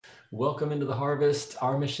Welcome into the harvest.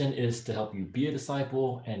 Our mission is to help you be a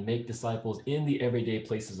disciple and make disciples in the everyday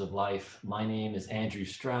places of life. My name is Andrew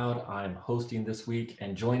Stroud. I'm hosting this week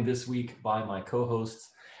and joined this week by my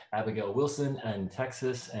co-hosts, Abigail Wilson in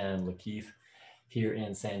Texas and Lakeith here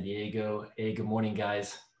in San Diego. Hey, good morning,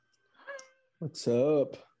 guys. What's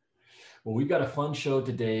up? Well, we've got a fun show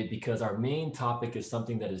today because our main topic is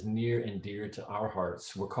something that is near and dear to our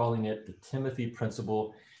hearts. We're calling it the Timothy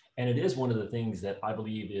Principle. And it is one of the things that I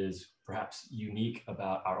believe is perhaps unique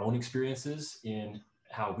about our own experiences in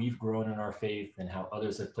how we've grown in our faith and how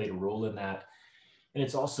others have played a role in that. And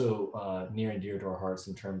it's also near and dear to our hearts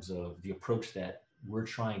in terms of the approach that we're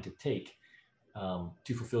trying to take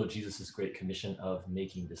to fulfill Jesus's great commission of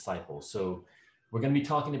making disciples. So we're going to be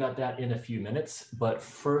talking about that in a few minutes. But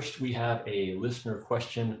first, we have a listener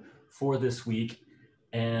question for this week.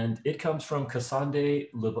 And it comes from Kasande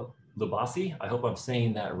Lubasi. I hope I'm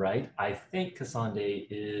saying that right. I think Kasande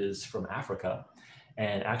is from Africa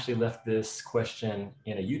and actually left this question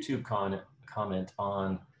in a YouTube comment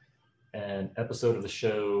on an episode of the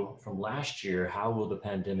show from last year, How Will the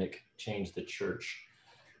Pandemic Change the Church?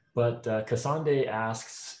 But Kasande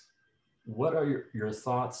asks, what are your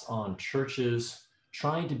thoughts on churches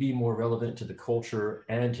trying to be more relevant to the culture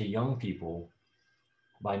and to young people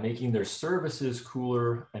by making their services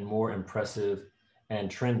cooler and more impressive and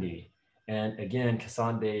trendy? And again,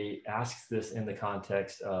 Kasande asks this in the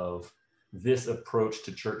context of this approach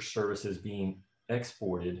to church services being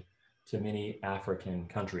exported to many African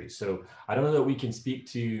countries. So I don't know that we can speak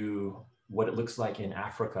to what it looks like in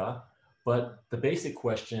Africa, but the basic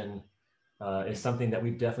question is something that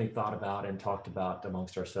we've definitely thought about and talked about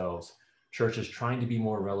amongst ourselves. Churches trying to be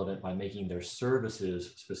more relevant by making their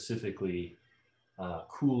services specifically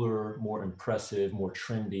cooler, more impressive, more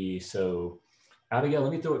trendy. So Abigail,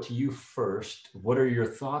 let me throw it to you first. What are your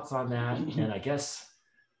thoughts on that? And I guess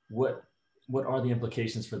what are the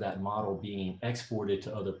implications for that model being exported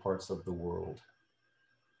to other parts of the world?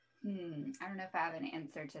 I don't know if I have an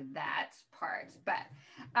answer to that part, but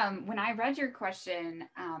when I read your question,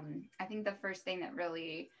 I think the first thing that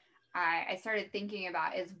really I started thinking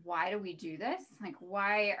about is, why do we do this? Like,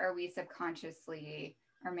 why are we subconsciously,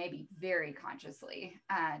 or maybe very consciously,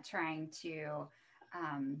 trying to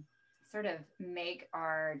sort of make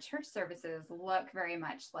our church services look very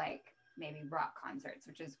much like maybe rock concerts,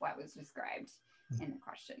 which is what was described in the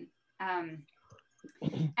question.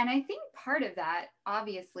 And I think part of that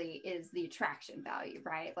obviously is the attraction value,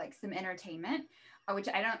 right? Like some entertainment, which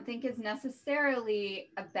I don't think is necessarily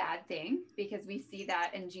a bad thing, because we see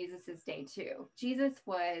that in Jesus's day too. Jesus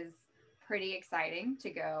was pretty exciting to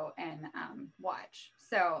go and watch.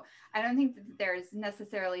 So I don't think that there's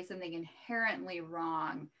necessarily something inherently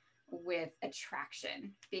wrong with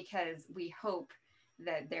attraction, because we hope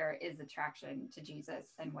that there is attraction to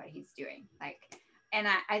Jesus and what he's doing. And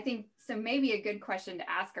I think, so maybe a good question to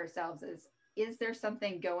ask ourselves is there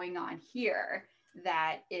something going on here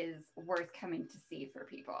that is worth coming to see for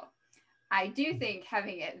people? I do think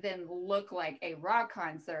having it then look like a rock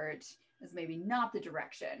concert is maybe not the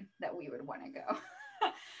direction that we would want to go.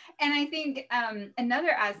 And I think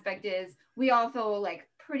another aspect is we all feel like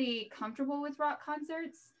pretty comfortable with rock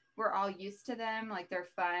concerts. We're all used to them, like they're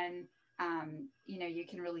fun. You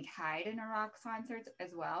can really hide in a rock concert as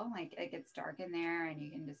well. Like it gets dark in there and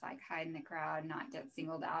you can just like hide in the crowd, not get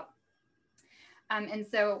singled out. And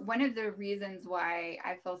so one of the reasons why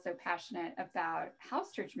I feel so passionate about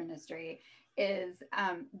house church ministry is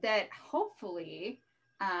that hopefully,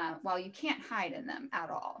 while you can't hide in them at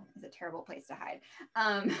all, it's a terrible place to hide.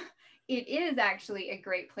 It is actually a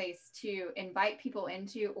great place to invite people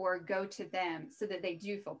into or go to them so that they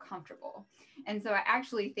do feel comfortable. And so I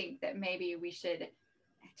actually think that maybe we should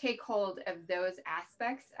take hold of those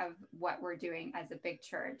aspects of what we're doing as a big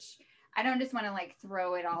church. I don't just want to like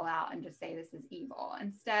throw it all out and just say this is evil.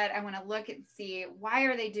 Instead, I want to look and see, why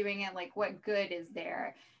are they doing it? Like, what good is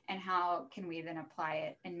there? And how can we then apply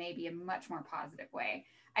it in maybe a much more positive way?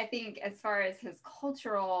 I think as far as his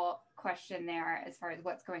cultural question there, as far as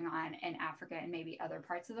what's going on in Africa and maybe other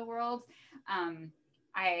parts of the world,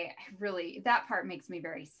 I really, that part makes me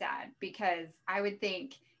very sad, because I would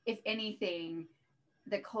think, if anything,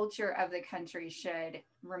 the culture of the country should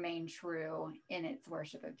remain true in its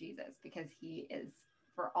worship of Jesus, because he is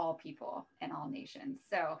for all people and all nations.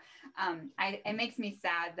 So it makes me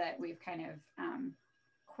sad that we've kind of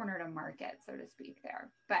cornered a market, so to speak, there.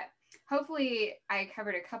 But hopefully I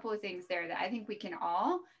covered a couple of things there that I think we can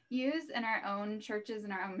all use in our own churches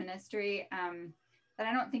and our own ministry, that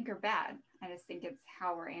I don't think are bad. I just think it's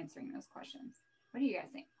how we're answering those questions. What do you guys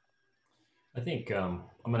think? I think I'm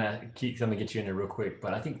gonna get you in there real quick,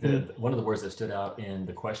 but I think the one of the words that stood out in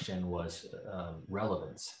the question was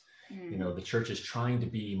relevance. You know, the church is trying to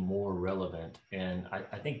be more relevant, and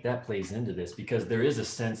I think that plays into this because there is a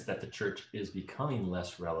sense that the church is becoming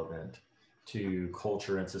less relevant to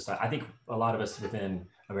culture and society. I think a lot of us within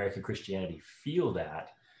American Christianity feel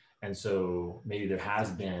that, and so maybe there has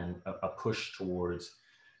been a push towards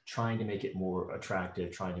trying to make it more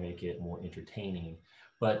attractive, trying to make it more entertaining.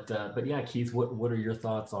 But yeah, Keith, what are your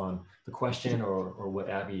thoughts on the question or what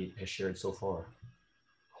Abby has shared so far?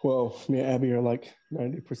 Well, me and Abby are like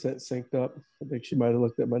 90% synced up. I think she might have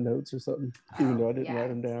looked at my notes or something, even though I didn't write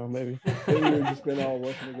them down. Maybe we've just been all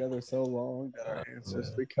working together so long that our answers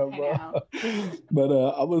become. But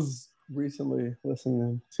I was recently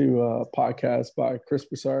listening to a podcast by Chris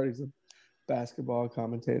Broussard. He's a basketball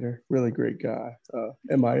commentator, really great guy,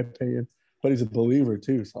 in my opinion. But he's a believer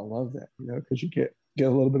too, so I love that, because you get a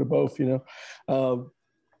little bit of both,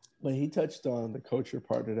 But he touched on the culture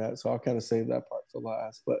part of that, so I'll kind of save that part to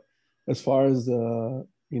last. But as far as the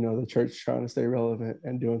church trying to stay relevant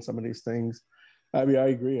and doing some of these things, I mean, I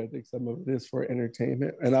agree. I think some of it is for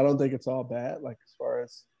entertainment, and I don't think it's all bad. Like, as far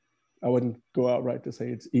as, I wouldn't go outright to say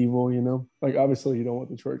it's evil. Like, obviously you don't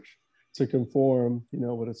want the church to conform,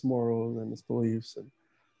 with its morals and its beliefs and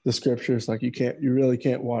the scriptures. Like, you really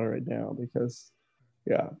can't water it down because,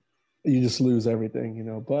 yeah, you just lose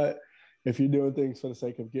everything. But if you're doing things for the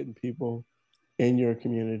sake of getting people in your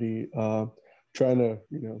community, trying to,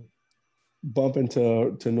 bump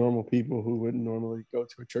into normal people who wouldn't normally go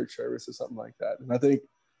to a church service or something like that. And I think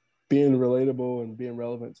being relatable and being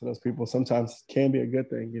relevant to those people sometimes can be a good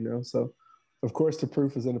thing, So, of course, the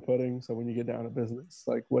proof is in the pudding. So when you get down to business,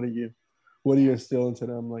 like, what are you instilling to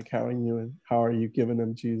them? Like, how are you giving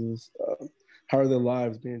them Jesus? How are their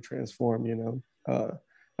lives being transformed?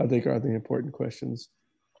 I think are the important questions.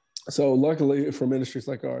 So luckily for ministries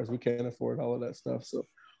like ours, we can't afford all of that stuff. So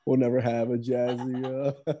we'll never have a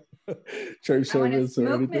jazzy church service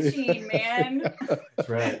or anything. Machine, man. That's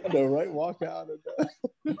right. I know, right? Walk out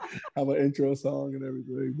and have an intro song and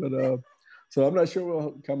everything. But so I'm not sure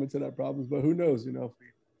we'll come into that problems, but who knows? If we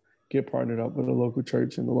get partnered up with a local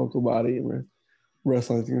church and the local body, and we're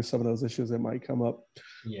wrestling through some of those issues that might come up.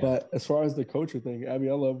 Yeah. But as far as the culture thing, Abby,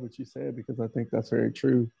 I love what you said because I think that's very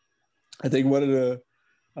true. I think one of the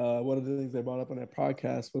things they brought up on that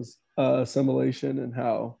podcast was assimilation and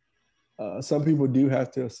how some people do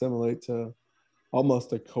have to assimilate to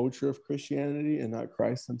almost the culture of Christianity and not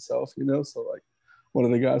Christ himself, So like one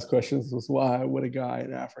of the guys' questions was, why would a guy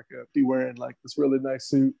in Africa be wearing like this really nice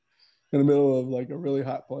suit in the middle of like a really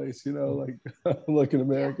hot place, like looking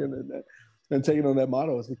American and taking on that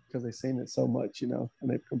motto is because they've seen it so much, and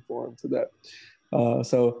they've conformed to that.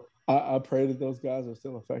 So I pray that those guys are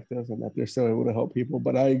still effective and that they're still able to help people.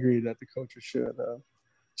 But I agree that the culture should.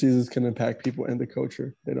 Jesus can impact people in the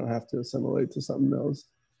culture. They don't have to assimilate to something else.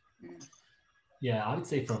 Yeah, I would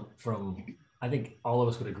say from I think all of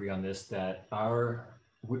us would agree on this, that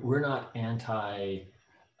we're not anti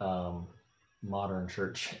modern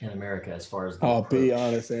church in America as far as be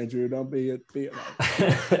honest, Andrew. Don't be it. You're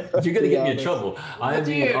gonna get me in trouble. I am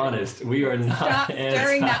being honest. We are not. Stop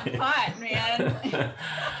stirring that pot, man.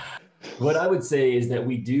 What I would say is that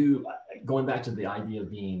we do, going back to the idea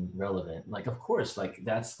of being relevant, like, of course, like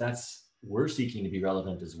that's we're seeking to be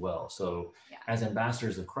relevant as well. So as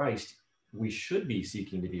ambassadors of Christ, we should be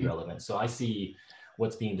seeking to be relevant. So I see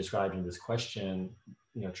what's being described in this question,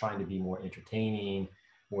 trying to be more entertaining,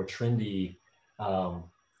 more trendy.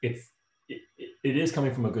 It is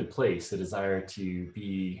coming from a good place, the desire to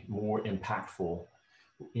be more impactful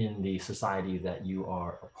in the society that you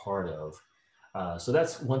are a part of. So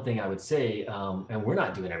that's one thing I would say. And we're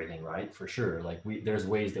not doing everything right, for sure. Like there's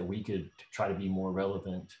ways that we could try to be more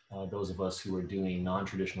relevant. Those of us who are doing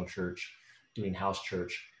non-traditional church, doing house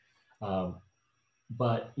church.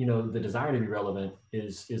 But the desire to be relevant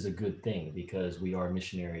is a good thing because we are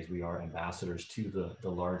missionaries, we are ambassadors to the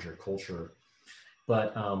larger culture.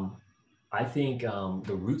 But I think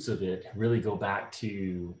the roots of it really go back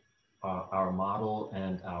to our model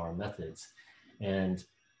and our methods. And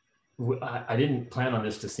I didn't plan on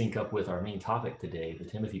this to sync up with our main topic today, the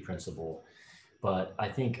Timothy principle, but I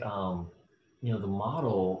think the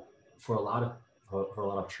model for a lot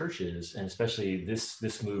of churches, and especially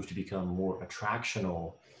this move to become more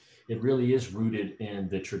attractional, it really is rooted in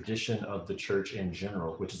the tradition of the church in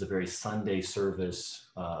general, which is a very Sunday service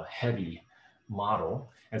heavy model.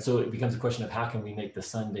 And so it becomes a question of how can we make the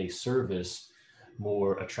Sunday service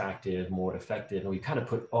more attractive, more effective. And we kind of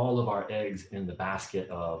put all of our eggs in the basket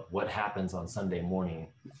of what happens on Sunday morning.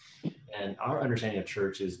 And our understanding of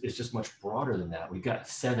church is just much broader than that. We've got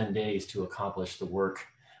 7 days to accomplish the work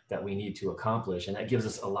that we need to accomplish. And that gives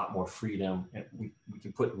us a lot more freedom. And we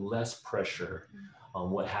can put less pressure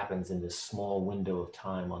on what happens in this small window of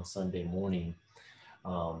time on Sunday morning.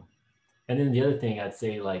 And then the other thing I'd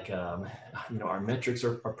say, like, our metrics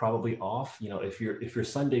are probably off. If you're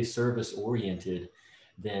Sunday service oriented,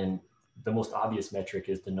 then the most obvious metric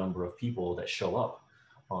is the number of people that show up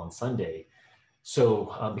on Sunday.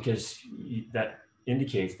 So because that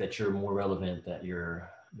indicates that you're more relevant,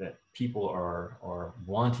 that people are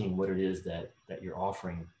wanting what it is that you're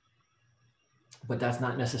offering. But that's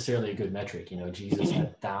not necessarily a good metric. Jesus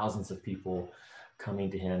had thousands of people coming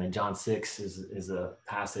to him, and John 6 is a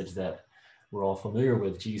passage that we're all familiar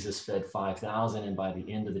with. Jesus fed 5,000, and by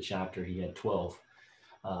the end of the chapter, he had 12.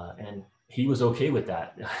 And he was okay with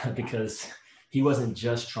that because he wasn't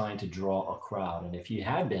just trying to draw a crowd. And if he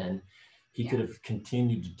had been, he could have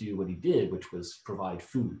continued to do what he did, which was provide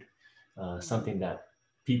food, something that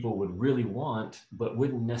people would really want, but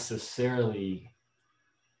wouldn't necessarily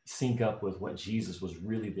sync up with what Jesus was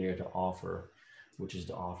really there to offer, which is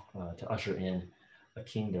to usher in a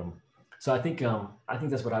kingdom. So I think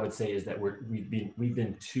that's what I would say, is that we've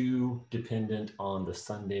been too dependent on the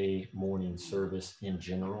Sunday morning service in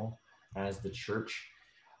general as the church,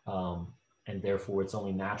 and therefore it's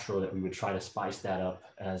only natural that we would try to spice that up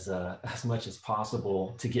as much as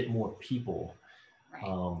possible to get more people.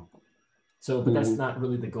 Right. But that's not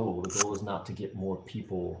really the goal. The goal is not to get more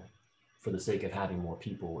people for the sake of having more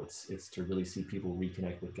people. It's to really see people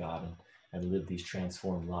reconnect with God and live these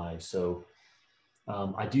transformed lives. So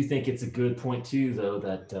I do think it's a good point too, though,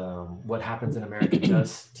 that what happens in America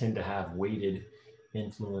does tend to have weighted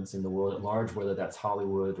influence in the world at large, whether that's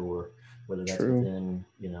Hollywood or whether that's within,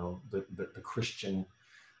 the Christian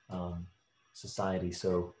society.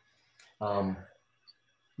 So,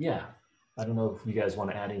 I don't know if you guys want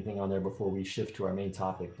to add anything on there before we shift to our main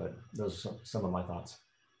topic, but those are some of my thoughts.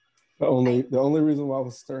 The only reason why I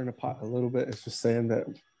was stirring the pot a little bit is just saying that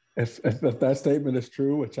if that statement is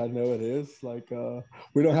true, which I know it is, like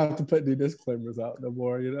we don't have to put any disclaimers out no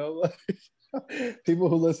more, like people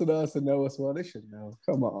who listen to us and know us well, they should know.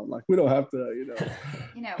 Come on, like we don't have to,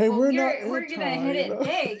 hey, well, we're gonna hit it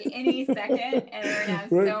big any second, and we're gonna have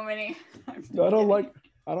so many.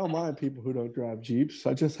 I don't mind people who don't drive Jeeps.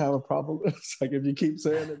 I just have a problem. It's like if you keep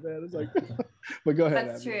saying it, man, it's like, but go ahead.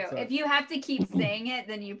 That's true. If you have to keep saying it,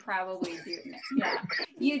 then you probably do. Yeah.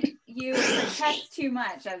 You protest too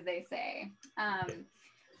much, as they say.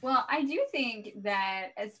 Well, I do think that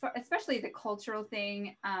especially the cultural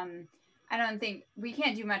thing, I don't think we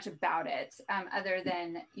can't do much about it other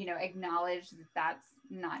than, acknowledge that that's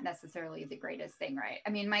not necessarily the greatest thing, right?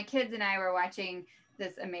 I mean, my kids and I were watching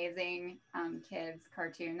this amazing kids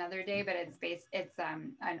cartoon the other day, but it's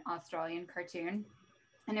an Australian cartoon,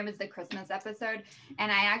 and it was the Christmas episode.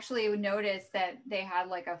 And I actually noticed that they had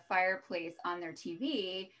like a fireplace on their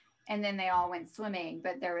TV, and then they all went swimming,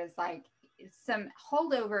 but there was like some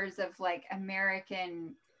holdovers of like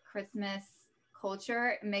American Christmas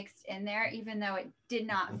culture mixed in there, even though it did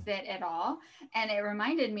not fit at all. And it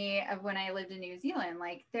reminded me of when I lived in New Zealand.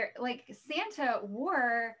 Like Santa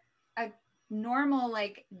wore a normal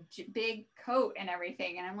like big coat and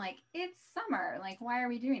everything, and I'm like, it's summer, like why are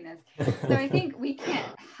we doing this? So I think we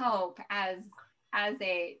can't help as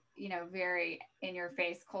a very in your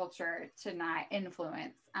face culture to not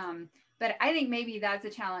influence, but I think maybe that's a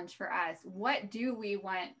challenge for us. What do we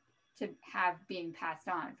want to have being passed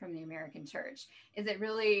on from the American church? Is it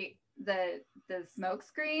really the smoke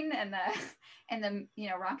screen and the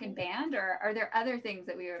rock and band, or are there other things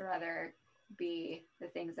that we would rather be the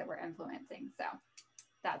things that we're influencing? So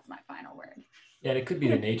that's my final word. Yeah, it could be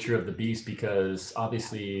the nature of the beast, because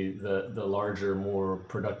obviously the larger, more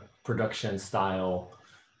production style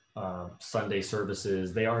Sunday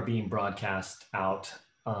services, they are being broadcast out.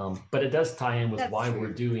 But it does tie in with why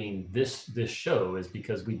we're doing this show, is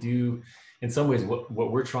because we do, in some ways,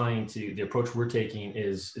 what we're trying to, the approach we're taking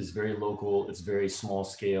is very local, it's very small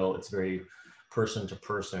scale, it's very person to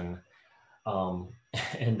person.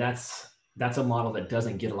 And that's a model that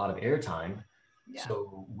doesn't get a lot of airtime. Yeah.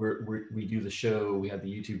 So we do the show, we have the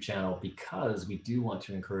YouTube channel, because we do want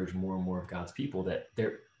to encourage more and more of God's people that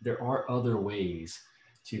there are other ways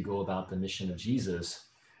to go about the mission of Jesus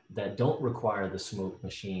that don't require the smoke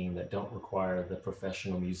machine, that don't require the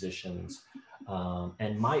professional musicians,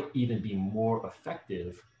 and might even be more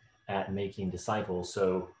effective at making disciples.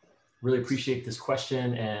 So really appreciate this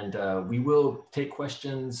question, and we will take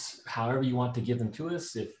questions however you want to give them to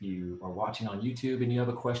us. If you are watching on YouTube and you have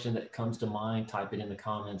a question that comes to mind, type it in the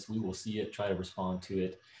comments. We will see it, try to respond to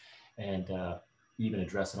it. And even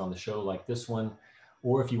address it on the show like this one.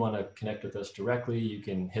 Or if you want to connect with us directly, you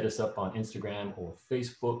can hit us up on Instagram or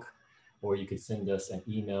Facebook, or you could send us an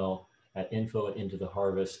email at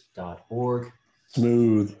info@intotheharvest.org.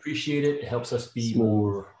 Smooth. Appreciate it. It helps us be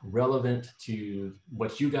more relevant to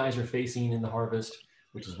what you guys are facing in the harvest,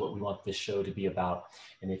 which is what we want this show to be about.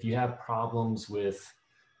 And if you have problems with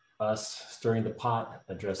us stirring the pot,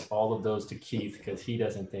 address all of those to Keith, because he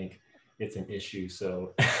doesn't think it's an issue.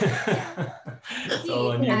 So it's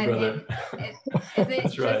all on you, brother. Is it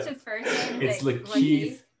That's just his first name? It's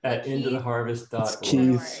Lakeith at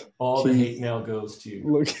intotheharvest.org. All Keith. The hate mail goes to.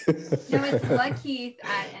 No, it's Lakeith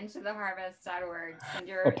at intotheharvest.org. Send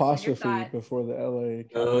your apostrophe send your before the LA.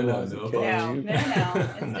 No.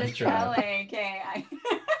 It's just LAK.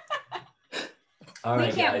 All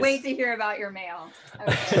right, we can't wait to hear about your mail.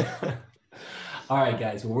 Okay. All right,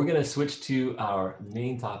 guys. Well, we're going to switch to our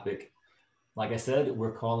main topic. Like I said,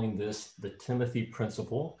 we're calling this the Timothy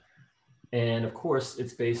Principle. And of course,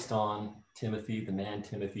 it's based on Timothy, the man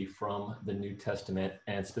Timothy from the New Testament,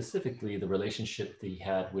 and specifically the relationship that he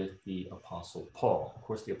had with the Apostle Paul. Of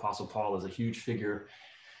course, the Apostle Paul is a huge figure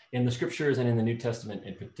in the scriptures and in the New Testament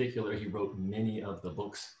in particular. He wrote many of the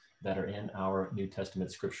books that are in our New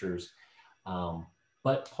Testament scriptures.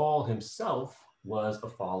 But Paul himself was a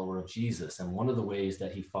follower of Jesus. And one of the ways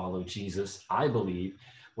that he followed Jesus, I believe,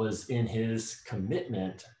 was in his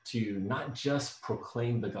commitment to not just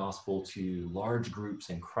proclaim the gospel to large groups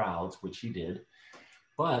and crowds, which he did,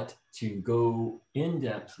 but to go in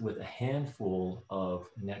depth with a handful of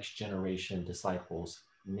next generation disciples,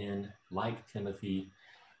 men like Timothy,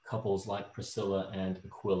 couples like Priscilla and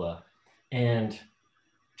Aquila, and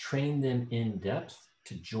train them in depth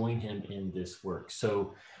to join him in this work.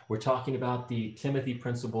 So we're talking about the Timothy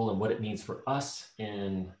Principle and what it means for us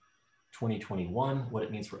in 2021, what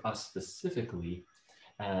it means for us specifically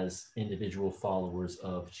as individual followers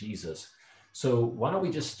of Jesus. So why don't we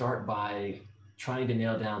just start by trying to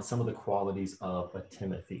nail down some of the qualities of a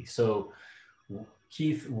Timothy. So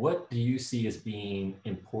Keith, what do you see as being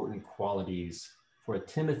important qualities for a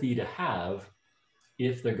Timothy to have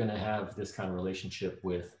if they're going to have this kind of relationship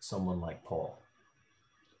with someone like Paul?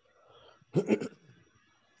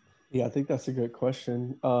 Yeah, I think that's a good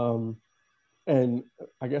question. And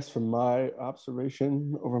I guess from my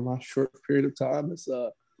observation over my short period of time, is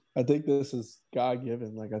I think this is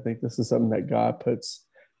God-given. Like, I think this is something that God puts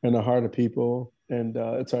in the heart of people, and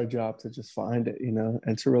it's our job to just find it,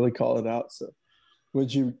 and to really call it out. So when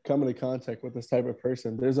you come into contact with this type of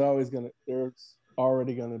person, there's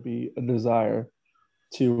already gonna be a desire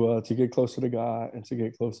to get closer to God and to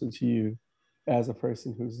get closer to you as a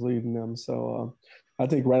person who's leading them. So I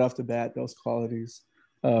think right off the bat, those qualities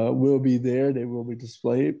will be there. They will be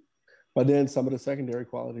displayed. But then some of the secondary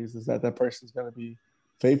qualities is that person's going to be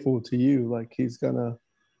faithful to you. Like, he's going to,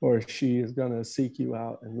 or she is going to seek you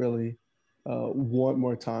out and really want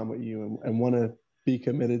more time with you and want to be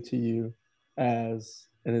committed to you as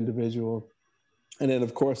an individual. And then,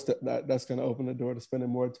 of course, that's going to open the door to spending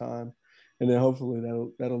more time. And then hopefully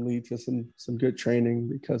that'll lead to some good training,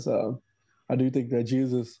 because I do think that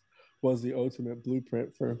Jesus was the ultimate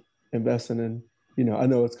blueprint for investing in, I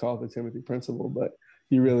know it's called the Timothy Principle, but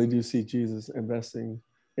you really do see Jesus investing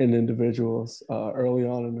in individuals early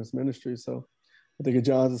on in his ministry. So I think of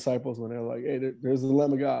John's disciples when they're like, hey, there's the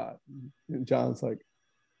Lamb of God. And John's like,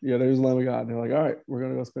 yeah, there's the Lamb of God. And they're like, all right, we're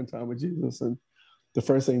going to go spend time with Jesus. And the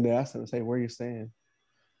first thing they asked him is, hey, where are you staying?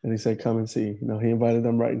 And he said, come and see. He invited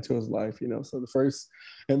them right into his life. So the first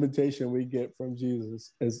invitation we get from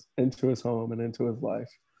Jesus is into his home and into his life.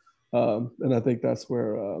 And I think that's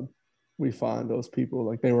where we find those people.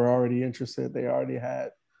 Like, they were already interested. They already had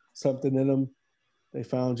something in them. They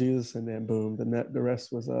found Jesus, and then boom, the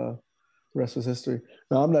rest was history.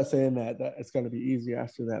 Now, I'm not saying that it's going to be easy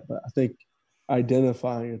after that, but I think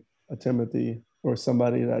identifying a Timothy or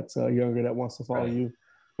somebody that's younger that wants to follow you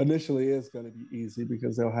initially is going to be easy,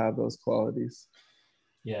 because they'll have those qualities.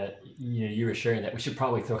 Yeah, you were sharing that. We should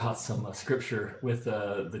probably throw out some scripture with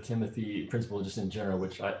the Timothy Principle just in general,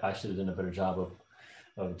 which I should have done a better job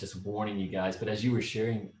of just warning you guys. But as you were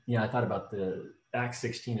sharing, I thought about the Acts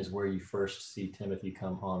 16 is where you first see Timothy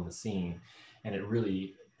come on the scene. And it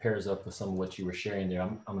really pairs up with some of what you were sharing there.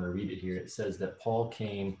 I'm going to read it here. It says that Paul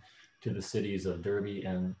came to the cities of Derbe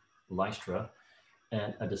and Lystra,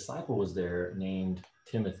 and a disciple was there named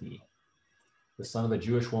Timothy, the son of a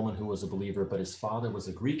Jewish woman who was a believer, but his father was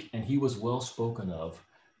a Greek, and he was well spoken of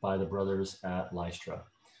by the brothers at Lystra.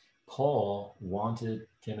 Paul wanted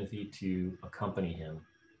Timothy to accompany him,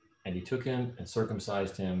 and he took him and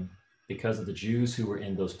circumcised him because of the Jews who were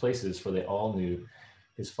in those places, for they all knew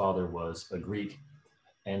his father was a Greek.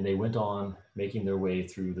 and they went on making their way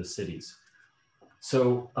through the cities.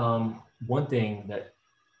 So one thing that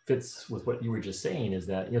fits with what you were just saying is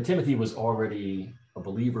that, Timothy was already a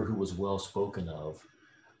believer who was well spoken of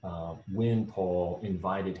when Paul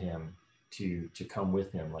invited him to come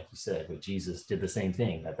with him, like you said. But Jesus did the same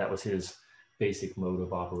thing. That was his basic mode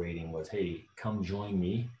of operating was, hey, come join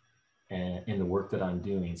me and in the work that I'm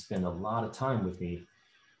doing, spend a lot of time with me.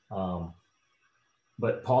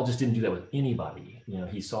 But Paul just didn't do that with anybody.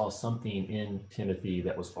 He saw something in Timothy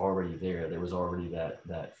that was already there. There was already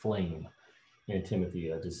that flame in Timothy,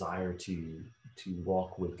 a desire to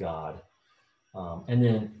walk with God. And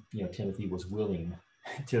then, Timothy was willing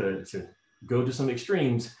to go to some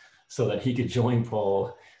extremes so that he could join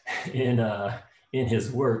Paul in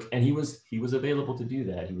his work. And he was available to do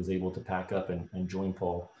that. He was able to pack up and join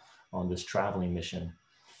Paul on this traveling mission.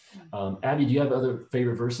 Abby, do you have other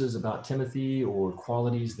favorite verses about Timothy or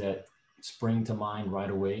qualities that spring to mind right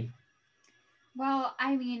away? Well,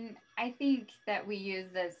 I mean, I think that we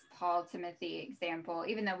use this Paul Timothy example,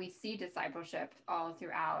 even though we see discipleship all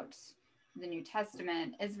throughout the New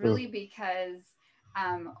Testament, is really because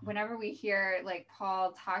whenever we hear like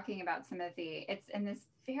Paul talking about Timothy, it's in this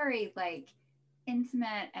very like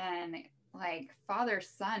intimate and like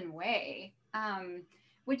father-son way,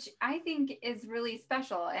 which I think is really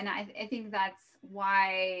special. And I think that's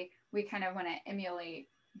why we kind of want to emulate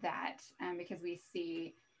that, because we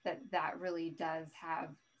see that really does have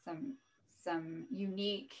some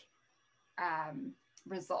unique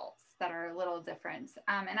results that are a little different.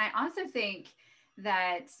 And I also think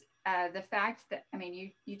that the fact that, I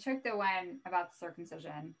mean, you took the one about the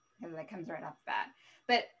circumcision, because that comes right off the bat.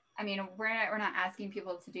 But I mean, we're not asking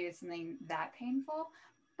people to do something that painful,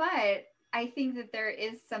 but I think that there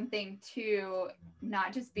is something to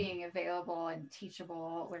not just being available and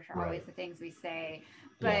teachable, which are always the things we say,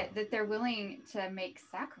 but that they're willing to make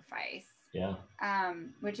sacrifice. Yeah.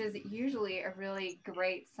 Which is usually a really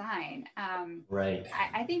great sign. Right.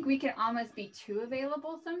 I think we can almost be too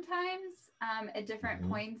available sometimes at different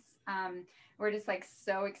points. We're just like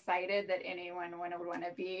so excited that anyone would want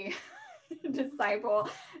to be a disciple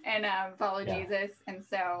and follow Jesus. And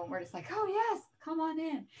so we're just like, oh yes, come on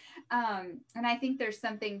in. And I think there's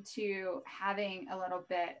something to having a little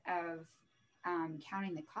bit of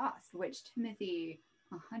counting the cost, which Timothy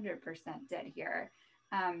 100% did here.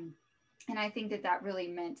 And I think that really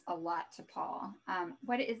meant a lot to Paul.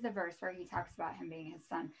 What is the verse where he talks about him being his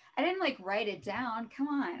son? I didn't like write it down. Come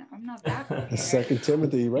on, I'm not that prepared. 2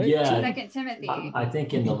 Timothy, right? Yeah. 2 Timothy. I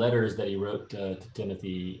think in the letters that he wrote to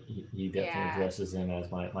Timothy, he definitely addresses him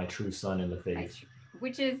as my true son in the faith.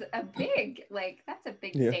 Which is a big, that's a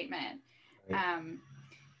big statement. Right.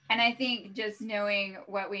 And I think just knowing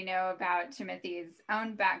what we know about Timothy's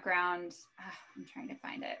own background, I'm trying to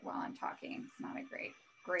find it while I'm talking. It's not a great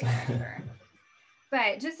picture.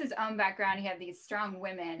 But just his own background, he had these strong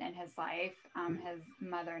women in his life, his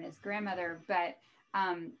mother and his grandmother. But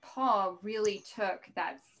Paul really took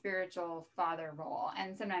that spiritual father role.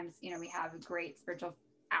 And sometimes, we have great spiritual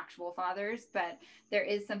actual fathers, but there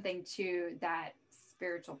is something to that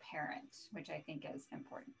spiritual parent, which I think is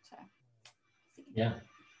important to see.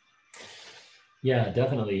 Yeah,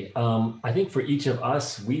 definitely. I think for each of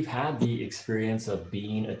us, we've had the experience of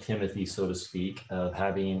being a Timothy, so to speak, of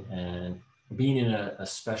being in a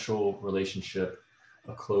special relationship,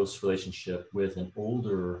 a close relationship with an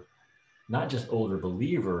older, not just older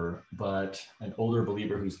believer, but an older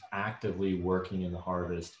believer who's actively working in the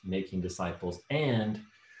harvest, making disciples, and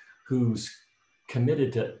who's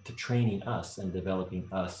committed to training us and developing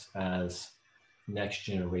us as next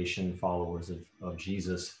generation followers of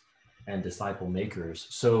Jesus and disciple makers.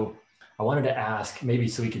 So I wanted to ask, maybe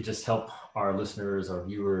so we could just help our listeners, our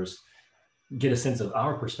viewers, get a sense of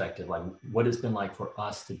our perspective, like what it's been like for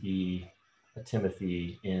us to be a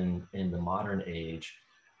Timothy in the modern age.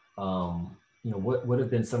 What have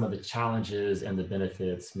been some of the challenges and the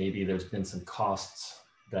benefits? Maybe there's been some costs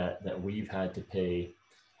that we've had to pay.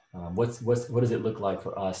 What does it look like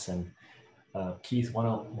for us? And Keith, why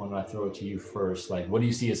don't I throw it to you first? Like, what do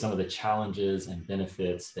you see as some of the challenges and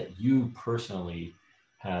benefits that you personally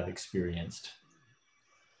have experienced?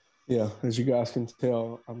 Yeah, as you guys can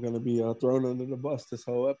tell, I'm going to be thrown under the bus this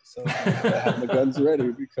whole episode. I have my guns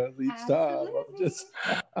ready because each time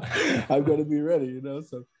I'm going to be ready,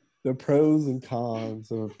 So the pros and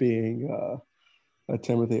cons of being a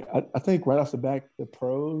Timothy, I think right off the back, the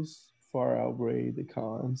pros far outweigh the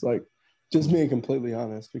cons. Like, just being completely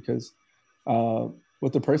honest, because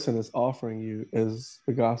what the person is offering you is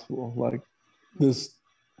the gospel. Like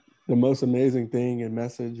the most amazing thing and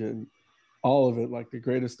message and all of it, like the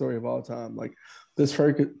greatest story of all time. Like this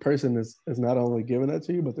person is not only giving that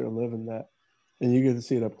to you, but they're living that, and you get to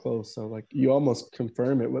see it up close. So like you almost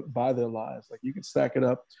confirm it by their lives. Like you can stack it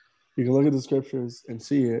up, you can look at the scriptures and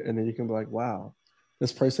see it, and then you can be like, wow,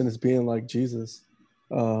 this person is being like Jesus.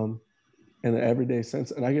 In an everyday sense,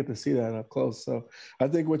 and I get to see that up close. So I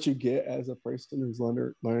think what you get as a person who's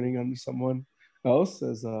learning under someone else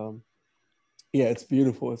is, yeah, it's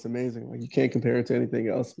beautiful. It's amazing. Like you can't compare it to anything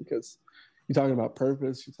else because you're talking about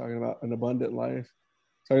purpose. You're talking about an abundant life.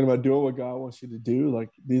 You're talking about doing what God wants you to do. Like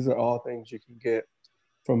these are all things you can get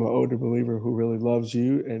from an older believer who really loves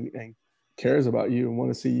you and cares about you and want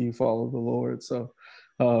to see you follow the Lord. So,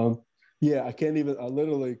 yeah, I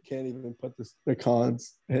literally can't even put the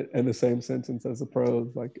cons in the same sentence as the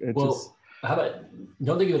pros. Like it just. How about,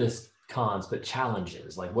 don't think of it as cons, but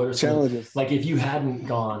challenges. Like what are challenges? Like if you hadn't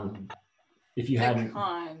cons.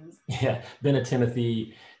 Yeah, been a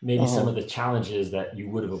Timothy, maybe some of the challenges that you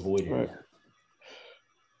would have avoided. Right.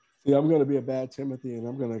 See, I'm going to be a bad Timothy, and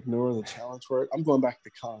I'm going to ignore the challenge word. I'm going back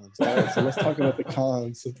to cons. Right? So let's talk about the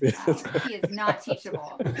cons. He is not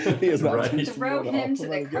teachable. He is not teachable. Throw him to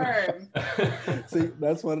the curb. See,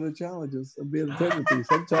 that's one of the challenges of being a Timothy.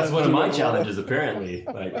 Sometimes that's one of my challenges, apparently.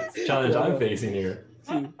 Like challenge I'm facing here.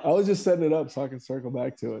 See, I was just setting it up so I can circle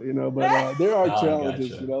back to it, but there are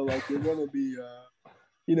challenges, gotcha. Like you're going to be,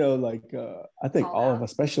 I think all of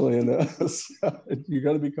us, especially in you're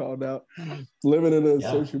going to be called out. Living in a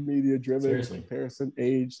social media driven comparison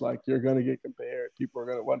age, like you're going to get compared. People are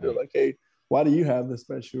going to wonder, like, hey, why do you have this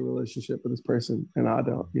special relationship with this person and I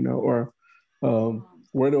don't, or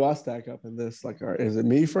where do I stack up in this? Like, is it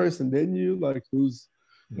me first and then you? Like,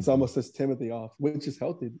 it's almost this Timothy off, which is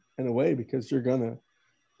healthy in a way because you're going to,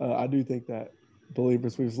 I do think that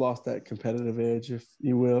believers, we've lost that competitive edge, if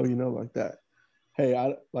you will, like that. Hey,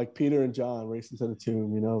 I like Peter and John racing to the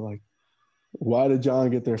tomb, like why did John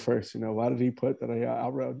get there first? Why did he put that I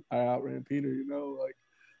outran Peter? Like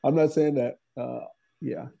I'm not saying that,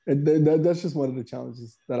 and that's just one of the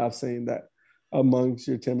challenges that I've seen, that amongst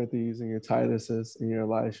your Timothys and your Tituses and your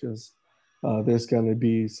Elishas, there's going to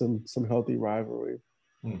be some healthy rivalry.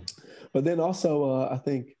 But then also, I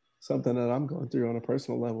think something that I'm going through on a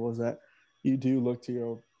personal level is that you do look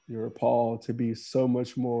to your Paul to be so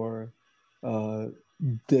much more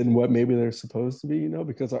than what maybe they're supposed to be,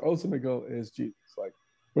 because our ultimate goal is Jesus. Like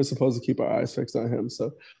we're supposed to keep our eyes fixed on him.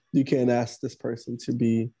 So you can't ask this person to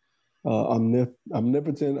be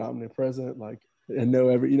omnipotent, omnipresent, like, and know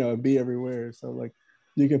and be everywhere. So like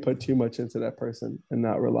you can put too much into that person and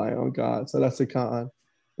not rely on God. So that's a con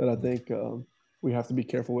that I think we have to be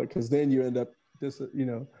careful with, because then you end up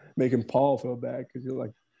making Paul feel bad because you're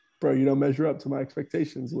like, bro, you don't measure up to my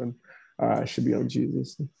expectations when I should be on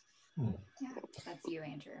Jesus. Yeah, that's you,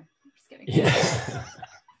 Andrew. I'm just kidding. Yeah.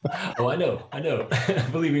 Oh, I know.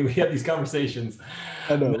 Believe me, we have these conversations.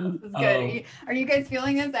 I know. This is good. Are you guys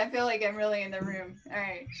feeling this? I feel like I'm really in the room. All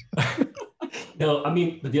right. No, I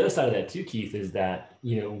mean, but the other side of that too, Keith, is that,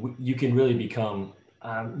 you can really become,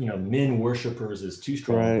 men worshipers is too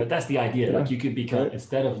strong, right. But that's the idea. Yeah. Like you could become, right.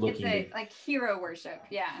 Instead of looking it's like hero worship.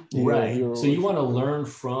 Yeah. Right. So you want to learn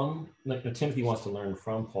from, like Timothy wants to learn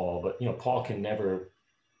from Paul, but, Paul can never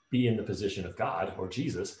be in the position of God or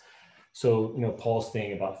Jesus. So, Paul's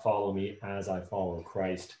thing about follow me as I follow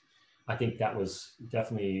Christ, I think that was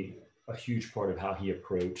definitely a huge part of how he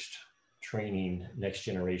approached training next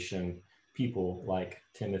generation people like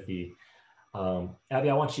Timothy. Abby,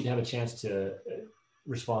 I want you to have a chance to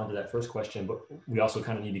respond to that first question, but we also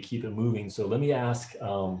kind of need to keep it moving. So let me ask,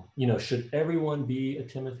 should everyone be a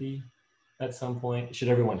Timothy at some point? Should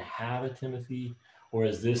everyone have a Timothy? Or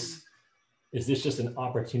is this just an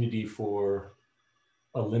opportunity for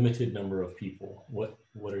a limited number of people?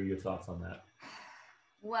 What are your thoughts on that?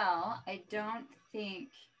 Well, I don't think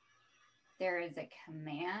there is a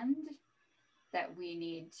command that we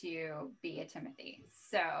need to be a Timothy,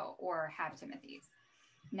 or have Timothys.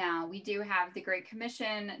 Now, we do have the Great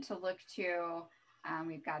Commission to look to.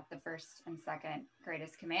 We've got the first and second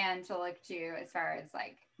greatest command to look to, as far as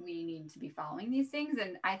like we need to be following these things.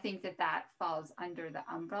 And I think that falls under the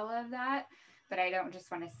umbrella of that. But I don't just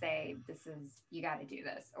want to say you got to do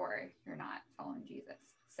this or you're not following Jesus.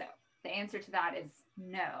 So the answer to that is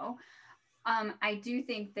no. I do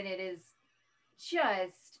think that it is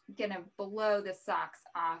just going to blow the socks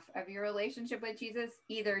off of your relationship with Jesus,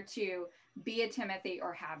 either to be a Timothy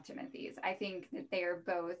or have Timothys. I think that they are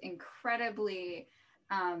both incredibly,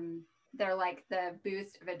 they're like the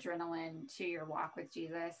boost of adrenaline to your walk with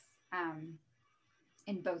Jesus.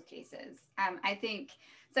 In both cases. I think,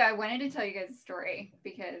 so I wanted to tell you guys a story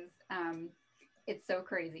because it's so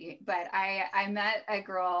crazy, but I met a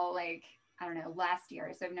girl like I don't know, last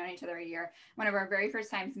year. So I've known each other a year. One of our very first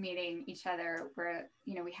times meeting each other, where,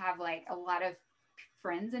 you know, we have like a lot of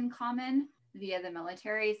friends in common via the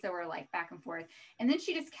military. So we're like back and forth. And then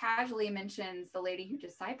she just casually mentions the lady who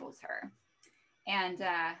disciples her. And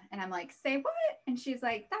I'm like, say what? And she's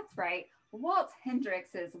like, that's right. Walt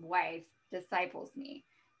Hendricks's wife disciples me.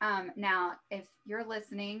 Now, if you're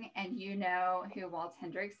listening and you know who Walt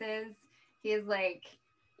Hendricks is, he is like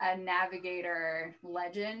a navigator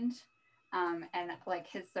legend. And like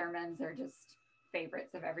his sermons are just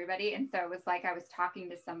favorites of everybody. And so it was like I was talking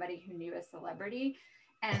to somebody who knew a celebrity.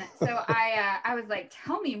 And so I was like,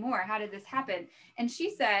 tell me more. How did this happen? And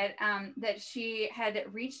she said that she had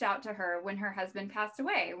reached out to her when her husband passed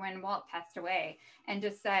away, when Walt passed away, and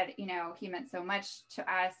just said, you know, he meant so much to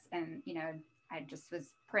us. And, you know, I just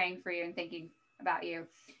was praying for you and thinking about you.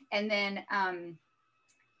 And then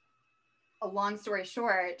a long story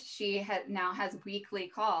short, she now has weekly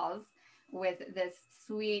calls with this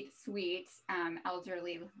sweet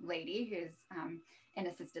elderly lady who's in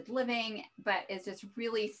assisted living, but is just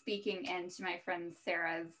really speaking into my friend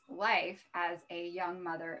Sarah's life as a young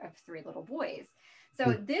mother of 3 little boys.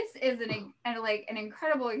 So this is an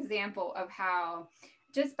incredible example of how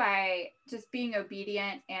just by just being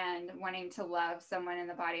obedient and wanting to love someone in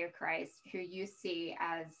the body of Christ who you see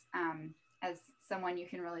as someone you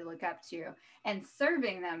can really look up to, and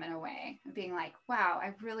serving them in a way, being like, wow,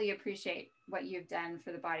 I really appreciate what you've done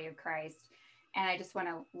for the body of Christ. And I just want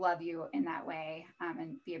to love you in that way,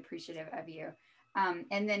 and be appreciative of you.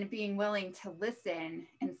 And then being willing to listen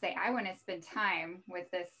and say, I want to spend time with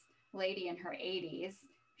this lady in her 80s.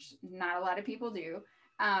 Not a lot of people do.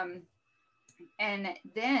 And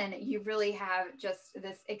then you really have just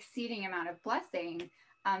this exceeding amount of blessing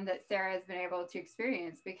that Sarah has been able to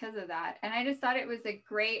experience because of that. And I just thought it was a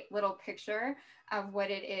great little picture of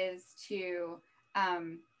what it is to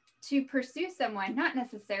pursue someone, not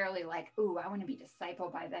necessarily like, ooh, I want to be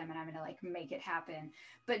discipled by them and I'm going to like make it happen,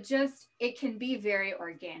 but just, it can be very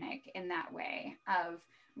organic in that way of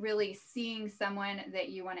really seeing someone that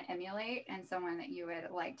you want to emulate and someone that you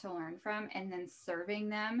would like to learn from, and then serving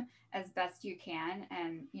them as best you can,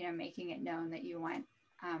 and, you know, making it known that you want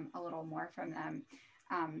a little more from them.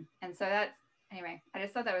 And so that's, anyway, I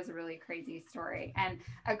just thought that was a really crazy story and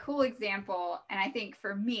a cool example. And I think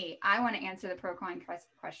for me, I want to answer the pro-con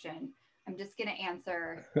question. I'm just going to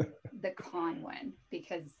answer the con one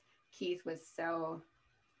because Keith was so,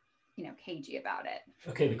 you know, cagey about it.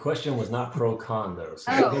 Okay, the question was not pro-con though.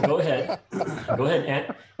 So go ahead. Go ahead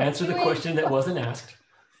and answer the question that wasn't asked.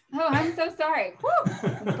 Oh, I'm so sorry.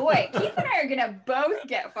 Woo! Boy, Keith and I are gonna both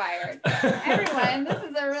get fired. Everyone, this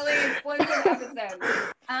is a really explosive episode.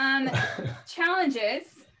 Challenges.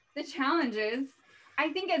 The challenges,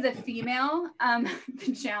 I think as a female,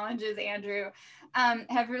 the challenges, Andrew,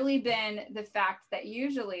 have really been the fact that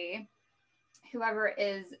usually whoever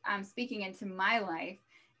is speaking into my life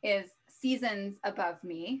is seasons above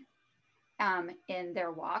me in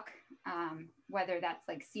their walk, whether that's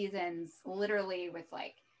like seasons literally with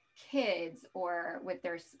like kids or with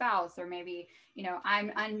their spouse, or maybe, you know,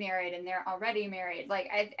 I'm unmarried and they're already married. Like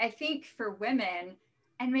I think for women,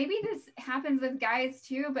 and maybe this happens with guys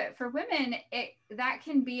too, but for women, that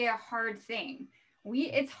can be a hard thing.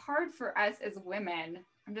 It's hard for us as women.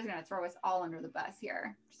 I'm just gonna throw us all under the bus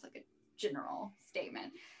here, just like a general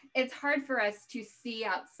statement. It's hard for us to see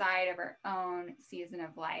outside of our own season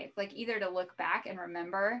of life, like either to look back and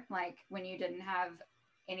remember, like when you didn't have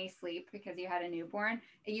any sleep because you had a newborn,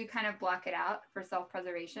 you kind of block it out for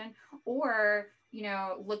self-preservation, or, you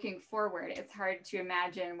know, looking forward, it's hard to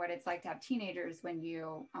imagine what it's like to have teenagers when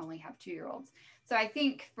you only have 2-year-olds. So I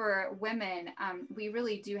think for women, we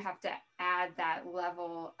really do have to add that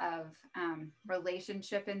level of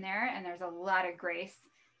relationship in there, and there's a lot of grace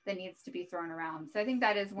that needs to be thrown around. So I think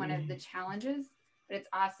that is one of the challenges, but it's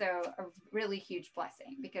also a really huge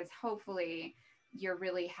blessing because hopefully you're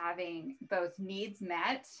really having both needs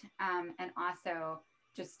met and also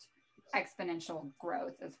just exponential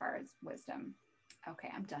growth as far as wisdom. Okay,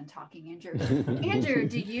 I'm done talking, Andrew. Andrew,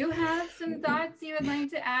 do you have some thoughts you would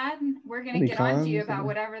like to add? We're going to get on to you about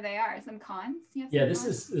whatever they are. Some cons? Yeah, this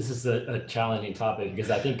is a challenging topic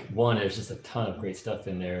because I think, one, there's just a ton of great stuff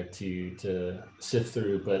in there to sift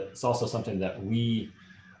through, but it's also something that we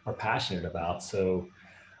are passionate about. So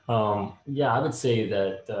yeah, I would say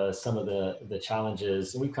that some of the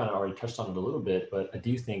challenges, and we've kind of already touched on it a little bit, but I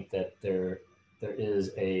do think that there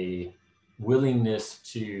is a willingness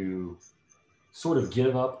to sort of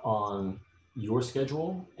give up on your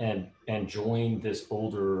schedule and join this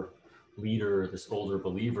older leader, this older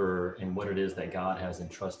believer in what it is that God has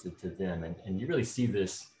entrusted to them. And you really see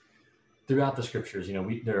this throughout the scriptures,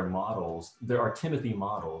 there are models, there are Timothy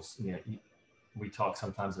models. We talk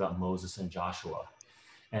sometimes about Moses and Joshua,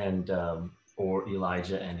 and or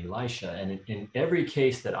Elijah and Elisha. And in every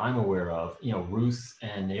case that I'm aware of, Ruth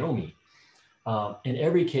and Naomi, in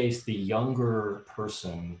every case, the younger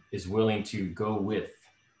person is willing to go with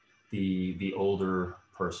the older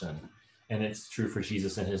person. And it's true for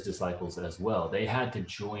Jesus and his disciples as well. They had to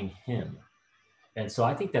join him. And so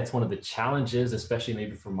I think that's one of the challenges, especially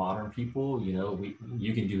maybe for modern people.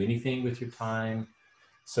 You can do anything with your time.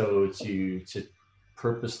 So to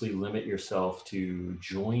purposely limit yourself to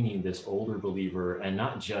joining this older believer, and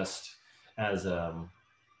not just as a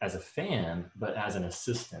fan, but as an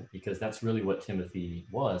assistant, because that's really what Timothy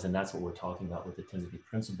was. And that's what we're talking about with the Timothy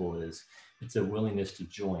principle is it's a willingness to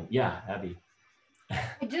join. Yeah, Abby.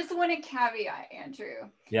 I just want to caveat, Andrew.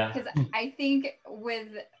 Yeah. Because I think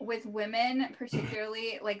with women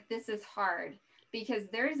particularly, like, this is hard because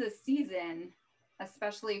there's a season,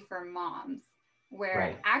 especially for moms,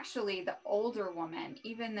 where actually the older woman,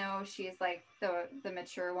 even though she's like the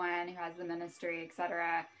mature one who has the ministry,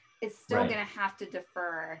 etc., is still going to have to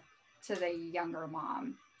defer to the younger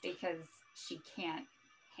mom because she can't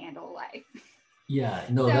handle life. Yeah,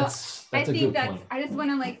 no, so that's a good point. I just want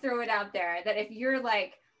to like throw it out there that if you're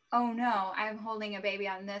like, oh no, I'm holding a baby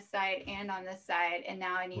on this side and on this side, and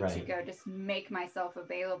now I need to go just make myself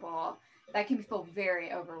available, that can feel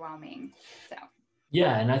very overwhelming. So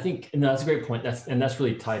yeah, and I think that's a great point. That's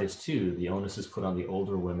really Titus too. The onus is put on the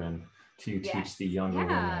older women to teach the younger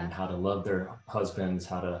women how to love their husbands,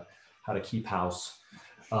 how to keep house.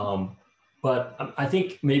 But I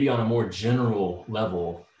think maybe on a more general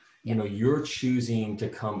level, you're choosing to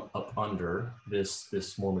come up under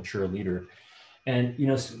this more mature leader. And,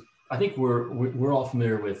 I think we're all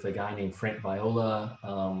familiar with a guy named Frank Viola.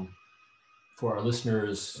 For our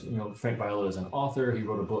listeners, Frank Viola is an author. He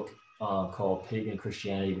wrote a book called Pagan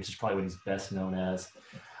Christianity, which is probably what he's best known as.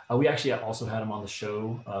 We actually also had him on the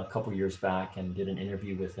show a couple years back and did an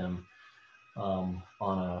interview with him on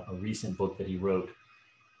a recent book that he wrote.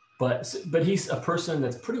 But he's a person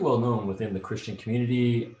that's pretty well known within the Christian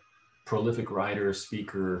community, prolific writer,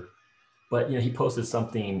 speaker. But he posted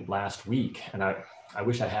something last week, and I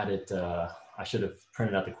wish I had it. I should have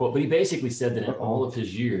printed out the quote. But he basically said that in all of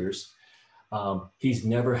his years, he's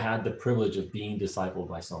never had the privilege of being discipled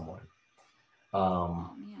by someone,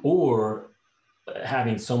 or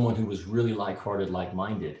having someone who was really like-hearted,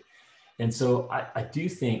 like-minded. And so I do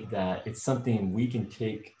think that it's something we can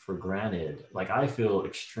take for granted. Like, I feel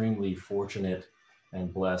extremely fortunate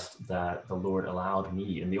and blessed that the Lord allowed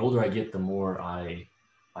me. And the older I get, the more I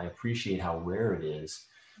appreciate how rare it is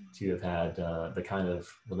to have had the kind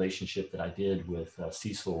of relationship that I did with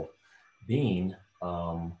Cecil Bean,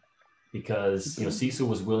 because Cecil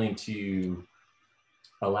was willing to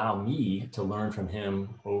allow me to learn from him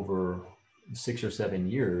over 6 or 7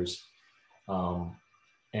 years.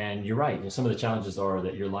 And you're right. Some of the challenges are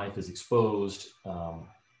that your life is exposed.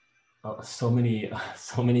 So many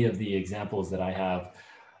of the examples that I have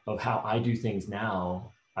of how I do things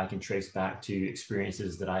now, I can trace back to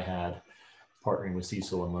experiences that I had partnering with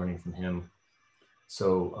Cecil and learning from him.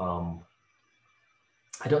 So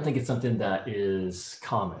I don't think it's something that is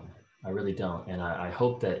common. I really don't. And I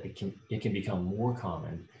hope that it can become more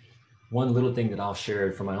common. One little thing that I'll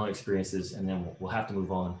share from my own experiences, and then we'll have to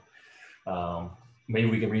move on. Maybe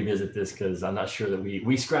we can revisit this because I'm not sure that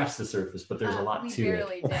we scratched the surface, but there's a lot to it.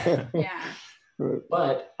 We barely did, yeah.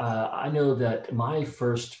 But I know that my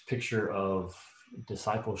first picture of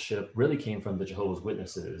discipleship really came from the Jehovah's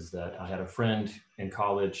Witnesses. That I had a friend in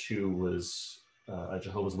college who was a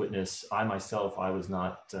Jehovah's Witness. I myself, I was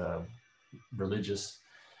not religious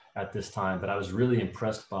at this time, but I was really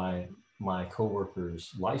impressed by my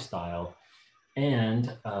coworker's lifestyle.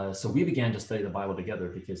 And so we began to study the Bible together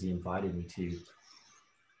because he invited me to.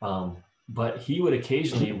 But he would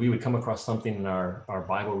occasionally, we would come across something in our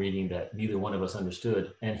Bible reading that neither one of us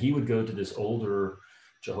understood. And he would go to this older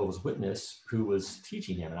Jehovah's Witness who was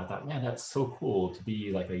teaching him. And I thought, man, that's so cool to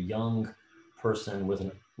be like a young person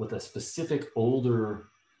with a specific older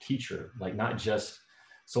teacher, like not just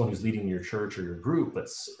someone who's leading your church or your group, but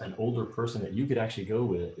an older person that you could actually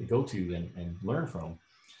go to and learn from.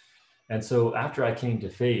 And so after I came to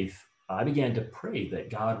faith, I began to pray that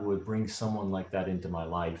God would bring someone like that into my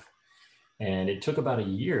life. And it took about a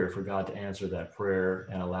year for God to answer that prayer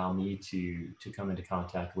and allow me to come into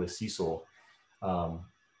contact with Cecil.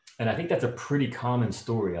 And I think that's a pretty common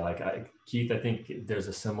story. Keith, I think there's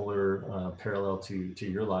a similar parallel to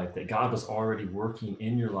your life, that God was already working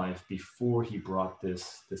in your life before he brought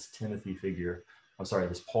this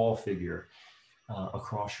Paul figure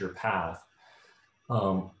across your path.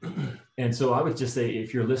 Um, and so I would just say,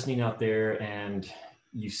 if you're listening out there and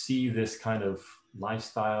you see this kind of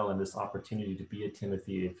lifestyle and this opportunity to be a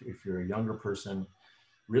Timothy, if you're a younger person,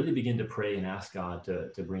 really begin to pray and ask God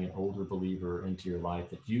to bring an older believer into your life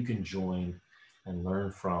that you can join and learn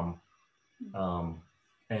from,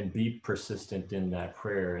 and be persistent in that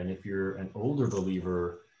prayer. And if you're an older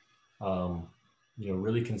believer,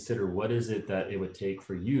 really consider what is it that it would take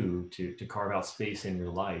for you to carve out space in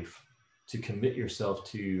your life to commit yourself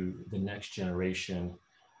to the next generation,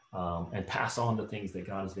 and pass on the things that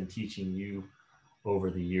God has been teaching you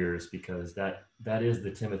over the years, because that is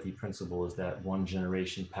the Timothy principle, is that one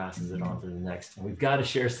generation passes it on to the next. And we've got to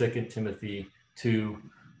share 2 Timothy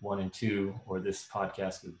 2:1 and 2, or this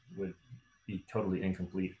podcast would be totally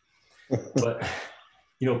incomplete. But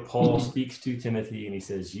Paul speaks to Timothy and he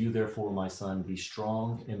says, "You therefore, my son, be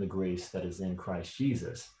strong in the grace that is in Christ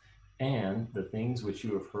Jesus, and the things which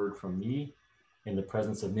you have heard from me in the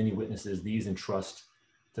presence of many witnesses, these entrust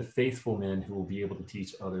to faithful men who will be able to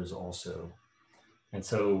teach others also." And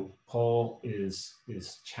so Paul is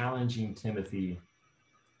challenging Timothy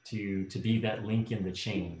to be that link in the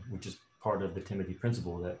chain, which is part of the Timothy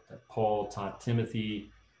principle that Paul taught Timothy,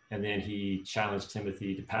 and then he challenged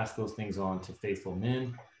Timothy to pass those things on to faithful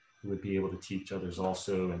men who would be able to teach others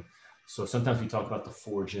also. And so sometimes we talk about the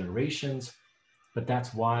 4 generations, but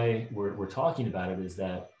that's why we're talking about it, is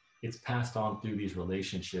that it's passed on through these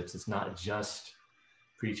relationships. It's not just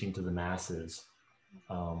preaching to the masses.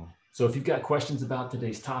 So if you've got questions about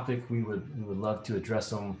today's topic, we would love to address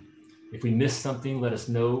them. If we missed something, let us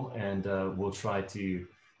know, and we'll try to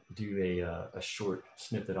do a short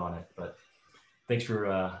snippet on it. But thanks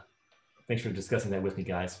for discussing that with me,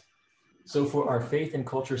 guys. So for our faith and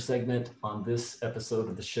culture segment on this episode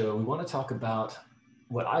of the show, we want to talk about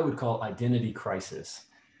what I would call identity crisis,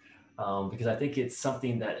 because I think it's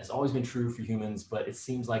something that has always been true for humans, but it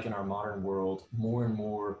seems like in our modern world, more and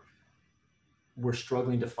more, we're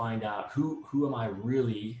struggling to find out who am I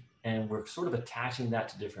really, and we're sort of attaching that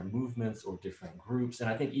to different movements or different groups. And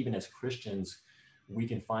I think even as Christians, we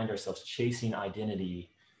can find ourselves chasing identity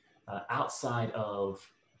outside of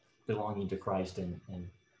belonging to Christ and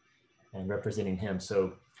representing him.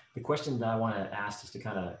 So the question that I want to ask is to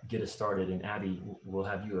kind of get us started, and Abby, we'll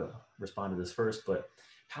have you respond to this first, but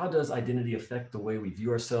how does identity affect the way we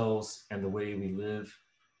view ourselves and the way we live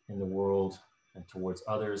in the world and towards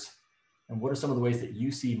others? And what are some of the ways that you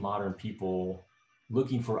see modern people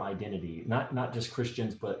looking for identity? Not just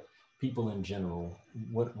Christians, but people in general.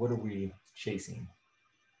 What are we chasing?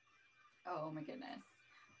 Oh my goodness.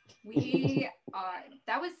 We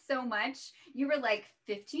that was so much. You were like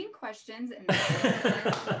 15 questions and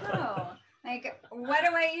oh, like what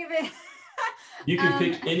do I even You can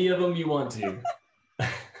pick any of them you want to.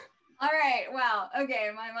 All right. Wow. Okay.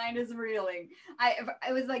 My mind is reeling.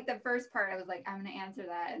 It was like the first part, I was like, I'm going to answer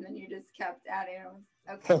that. And then you just kept adding.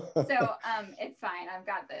 Okay. So it's fine. I've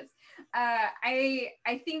got this.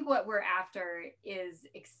 I think what we're after is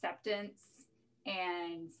acceptance,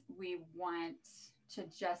 and we want to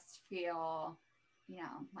just feel,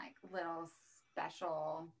 like little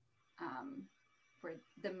special, we're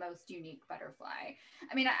the most unique butterfly.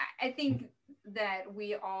 I mean, I think that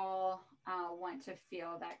we all want to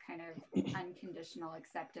feel that kind of unconditional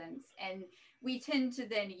acceptance. And we tend to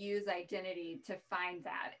then use identity to find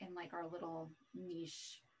that in like our little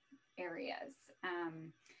niche areas.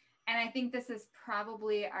 And I think this is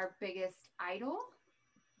probably our biggest idol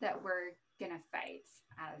that we're going to fight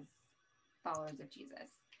as followers of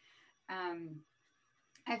Jesus.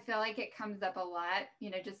 I feel like it comes up a lot,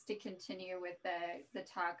 just to continue with the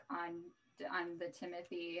talk on the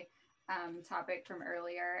Timothy topic from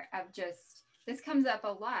earlier, of just, this comes up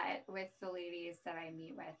a lot with the ladies that I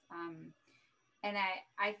meet with. And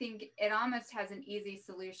I think it almost has an easy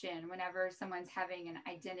solution whenever someone's having an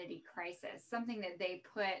identity crisis, something that they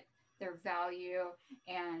put their value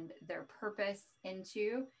and their purpose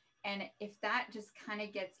into. And if that just kind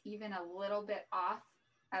of gets even a little bit off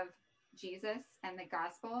of Jesus and the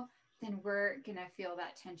gospel, then we're going to feel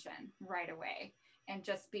that tension right away and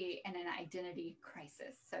just be in an identity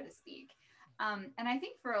crisis, so to speak. And I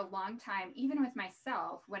think for a long time, even with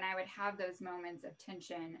myself, when I would have those moments of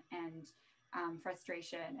tension and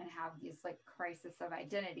frustration and have these like crisis of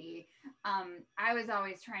identity, I was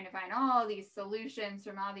always trying to find all these solutions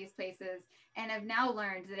from all these places, and have now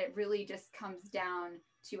learned that it really just comes down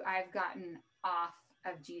to, I've gotten off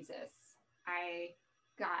of Jesus. I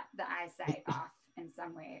got the eyesight off in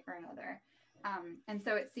some way or another. And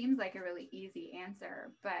so it seems like a really easy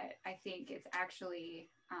answer, but I think it's actually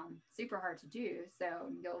super hard to do.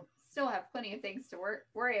 So you'll still have plenty of things to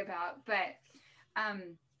worry about. But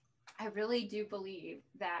I really do believe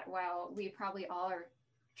that while we probably all are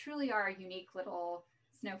truly are unique little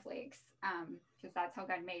snowflakes, because that's how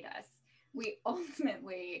God made us, we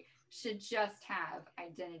ultimately should just have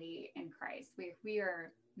identity in Christ. We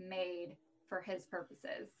are made for his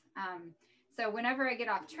purposes. So whenever I get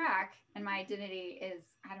off track and my identity is,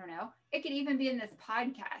 I don't know, it could even be in this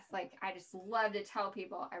podcast. Like, I just love to tell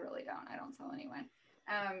people, I really don't, I don't tell anyone,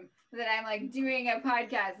 that I'm like doing a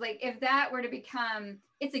podcast. Like, if that were to become,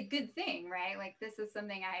 it's a good thing, right? Like, this is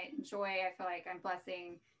something I enjoy. I feel like I'm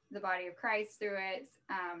blessing the body of Christ through it.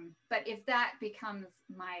 But if that becomes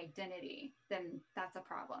my identity, then that's a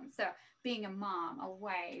problem. So being a mom, a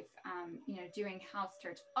wife, doing house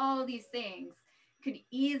church, all these things could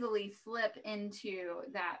easily slip into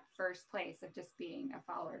that first place of just being a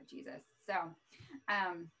follower of Jesus. So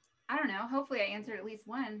I don't know. Hopefully I answered at least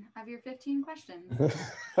one of your 15 questions.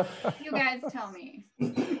 You guys tell me.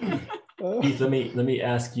 Keith, let me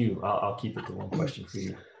ask you. I'll keep it to one question for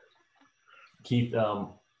you. Keith,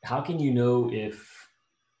 how can you know if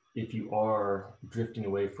you are drifting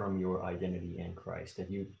away from your identity in Christ?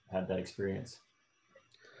 Have you had that experience?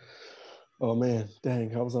 Oh man,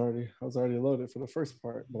 dang! I was already loaded for the first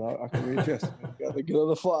part, but I can readjust. Got to get on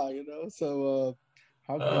the fly, So,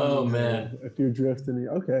 how can you know if you're drifting?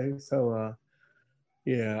 Okay, so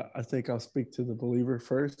yeah, I think I'll speak to the believer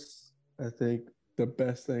first. I think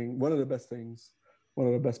one of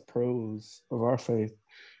the best pros of our faith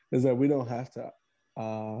is that we don't have to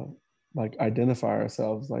like identify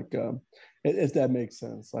ourselves, like if that makes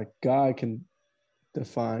sense. Like, God can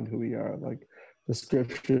define who we are. Like, the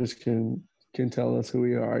scriptures can tell us who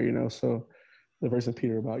we are, So the verse in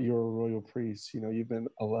Peter about you're a royal priest, you've been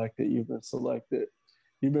elected, you've been selected,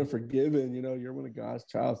 you've been forgiven, you're one of God's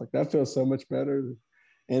child. Like, that feels so much better than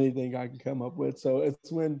anything I can come up with. So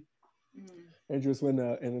it's when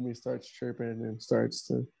the enemy starts chirping and starts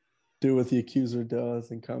to do what the accuser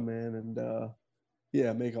does and come in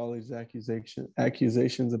and make all these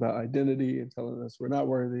accusations about identity and telling us we're not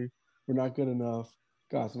worthy, we're not good enough,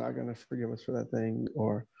 God's not going to forgive us for that thing,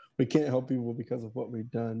 or we can't help people because of what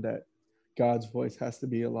we've done, that God's voice has to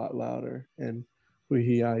be a lot louder and who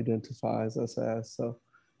he identifies us as. So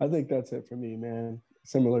I think that's it for me, man.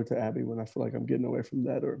 Similar to Abby, when I feel like I'm getting away from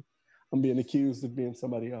that or I'm being accused of being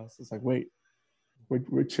somebody else. It's like, wait,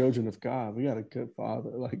 we're children of God. We got a good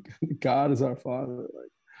father. Like, God is our father.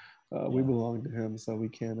 Like, we belong to him. So we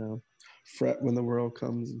can't fret when the world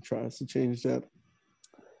comes and tries to change that.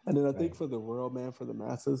 And then I think for the world, man, for the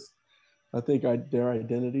masses, I think their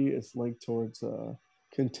identity is linked towards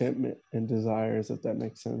contentment and desires, if that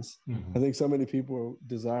makes sense. I think so many people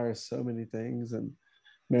desire so many things, and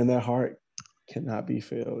man, that heart cannot be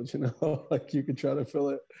filled. Like, you could try to fill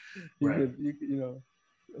it.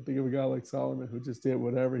 I think of a guy like Solomon who just did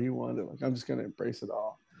whatever he wanted. Like, I'm just going to embrace it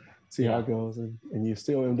all, see how it goes, and you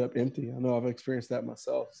still end up empty. I know I've experienced that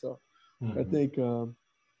myself. So I think,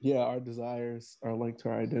 our desires are linked to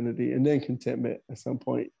our identity, and then contentment at some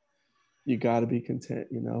point. You got to be content,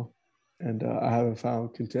 and I haven't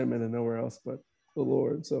found contentment in nowhere else but the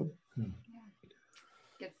Lord. So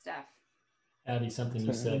good stuff. Abby, something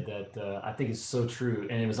you said that I think is so true,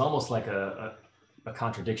 and it was almost like a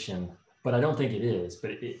contradiction, but I don't think it is,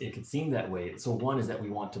 but it could seem that way. So one is that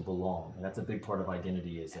we want to belong, and that's a big part of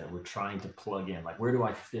identity, is that we're trying to plug in. Like, where do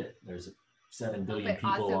I fit? There's 7 billion people.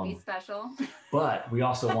 Also be special. But we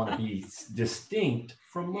also want to be distinct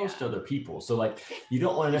from most other people. So, like, you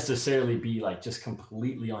don't want to necessarily be like just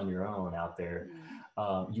completely on your own out there.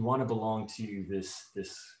 You want to belong to this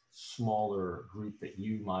smaller group that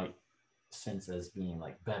you might sense as being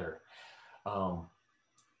like better.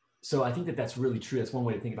 So I think that that's really true. That's one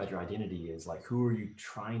way to think about your identity, is like, who are you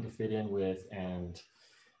trying to fit in with, and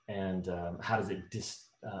how does it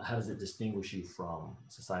distinguish you from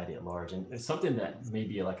society at large? And it's something that may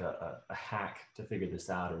be like a hack to figure this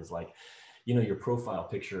out is like, your profile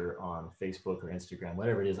picture on Facebook or Instagram,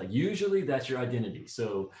 whatever it is, like, usually that's your identity.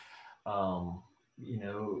 So,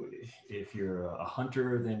 if you're a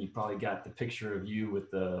hunter, then you probably got the picture of you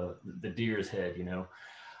with the deer's head,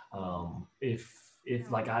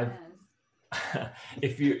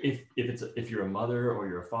 if you're a mother or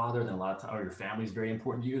you're a father, then a lot of times, or your family is very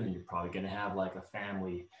important to you, then you're probably going to have like a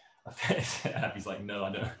family. He's like, no,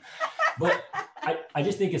 I don't. But I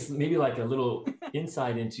just think it's maybe like a little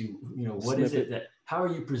insight into, what is it that, how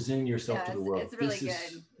are you presenting yourself to the world? It's really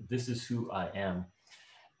good. This is who I am.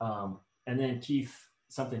 And then Keith,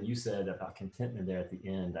 something you said about contentment there at the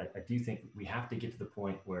end, I do think we have to get to the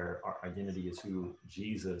point where our identity is who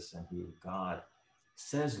Jesus and who God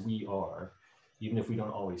says we are. Even if we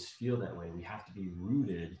don't always feel that way, we have to be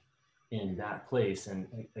rooted in that place. And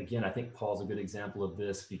again, I think Paul's a good example of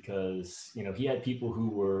this because, you know, he had people who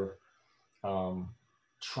were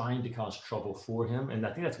trying to cause trouble for him. And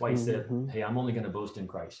I think that's why he said, hey, I'm only going to boast in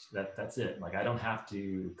Christ. That's it. Like, I don't have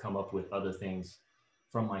to come up with other things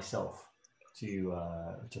from myself to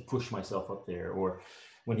push myself up there. Or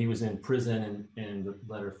when he was in prison in the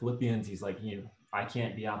letter of Philippians, he's like, you know, I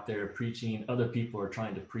can't be out there preaching. Other people are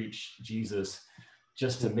trying to preach Jesus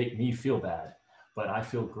just to make me feel bad, but I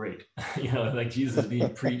feel great. You know, like Jesus is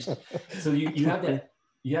being preached. So you have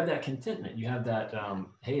that contentment. You have that,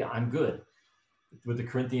 hey, I'm good. With the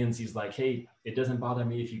Corinthians, he's like, hey, it doesn't bother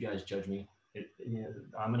me if you guys judge me.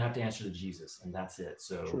 I'm going to have to answer to Jesus, and that's it.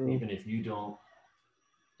 So even if I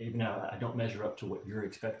don't measure up to what you're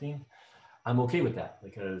expecting, I'm okay with that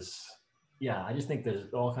because, yeah, I just think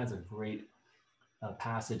there's all kinds of great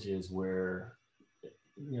passages where,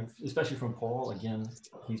 you know, especially from Paul, again,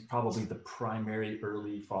 he's probably the primary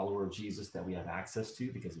early follower of Jesus that we have access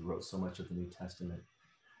to because he wrote so much of the New Testament.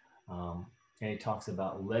 And he talks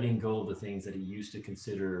about letting go of the things that he used to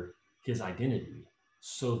consider his identity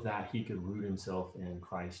so that he could root himself in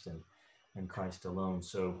Christ and Christ alone.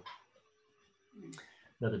 So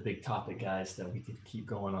another big topic, guys, that we could keep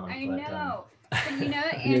going on. I know. But you know,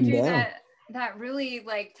 Andrew, that really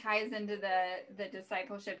like ties into the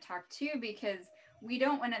discipleship talk too, because we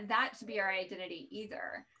don't want that to be our identity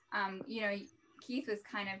either. You know, Keith was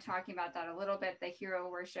kind of talking about that a little bit, the hero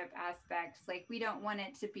worship aspect. Like, we don't want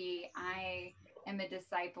it to be, I am a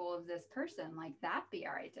disciple of this person, like that be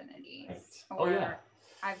our identity. Right. Or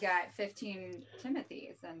I've got 15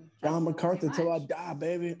 Timothys and John MacArthur till I die,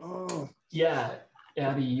 baby. Oh. Yeah.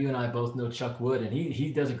 Abby, you and I both know Chuck Wood, and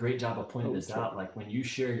he does a great job of pointing this out. Like, when you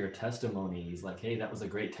share your testimony, he's like, hey, that was a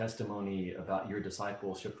great testimony about your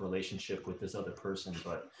discipleship relationship with this other person,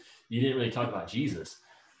 but you didn't really talk about Jesus.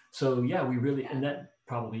 So yeah, and that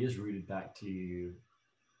probably is rooted back to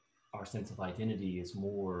our sense of identity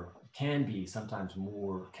can be sometimes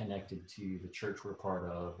more connected to the church we're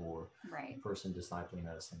part of or the person discipling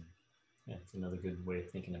us. And yeah, it's another good way of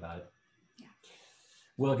thinking about it. Yeah.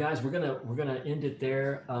 Well, guys, we're gonna end it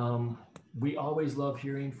there. We always love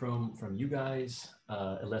hearing from you guys.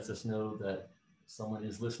 It lets us know that someone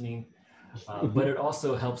is listening, but it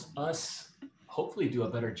also helps us hopefully do a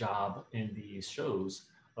better job in these shows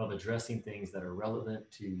of addressing things that are relevant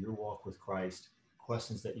to your walk with Christ,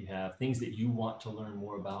 questions that you have, things that you want to learn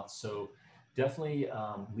more about. So definitely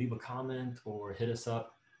leave a comment or hit us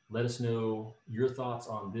up. Let us know your thoughts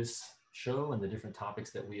on this show and the different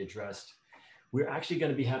topics that we addressed. We're actually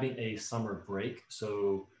going to be having a summer break.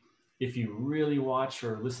 So if you really watch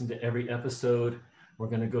or listen to every episode, we're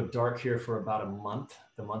going to go dark here for about a month,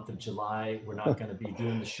 the month of July. We're not going to be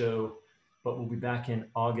doing the show, but we'll be back in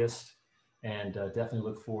August. And definitely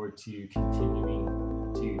look forward to continuing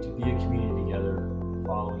to be a community together,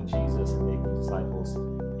 following Jesus and making disciples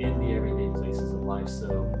in the everyday places of life.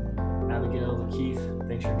 So Abigail, Keith,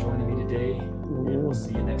 thanks for joining me today, and we'll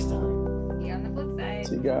see you next time. See you on the flip side.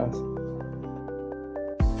 See you guys.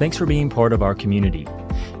 Thanks for being part of our community.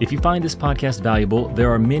 If you find this podcast valuable,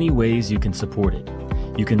 there are many ways you can support it.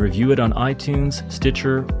 You can review it on iTunes,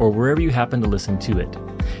 Stitcher, or wherever you happen to listen to it.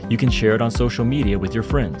 You can share it on social media with your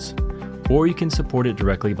friends. Or you can support it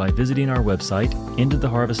directly by visiting our website,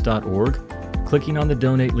 intotheharvest.org, clicking on the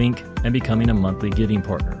donate link, and becoming a monthly giving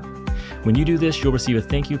partner. When you do this, you'll receive a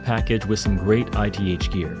thank you package with some great ITH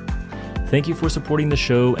gear. Thank you for supporting the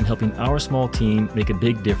show and helping our small team make a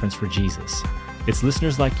big difference for Jesus. It's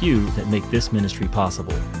listeners like you that make this ministry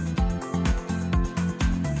possible.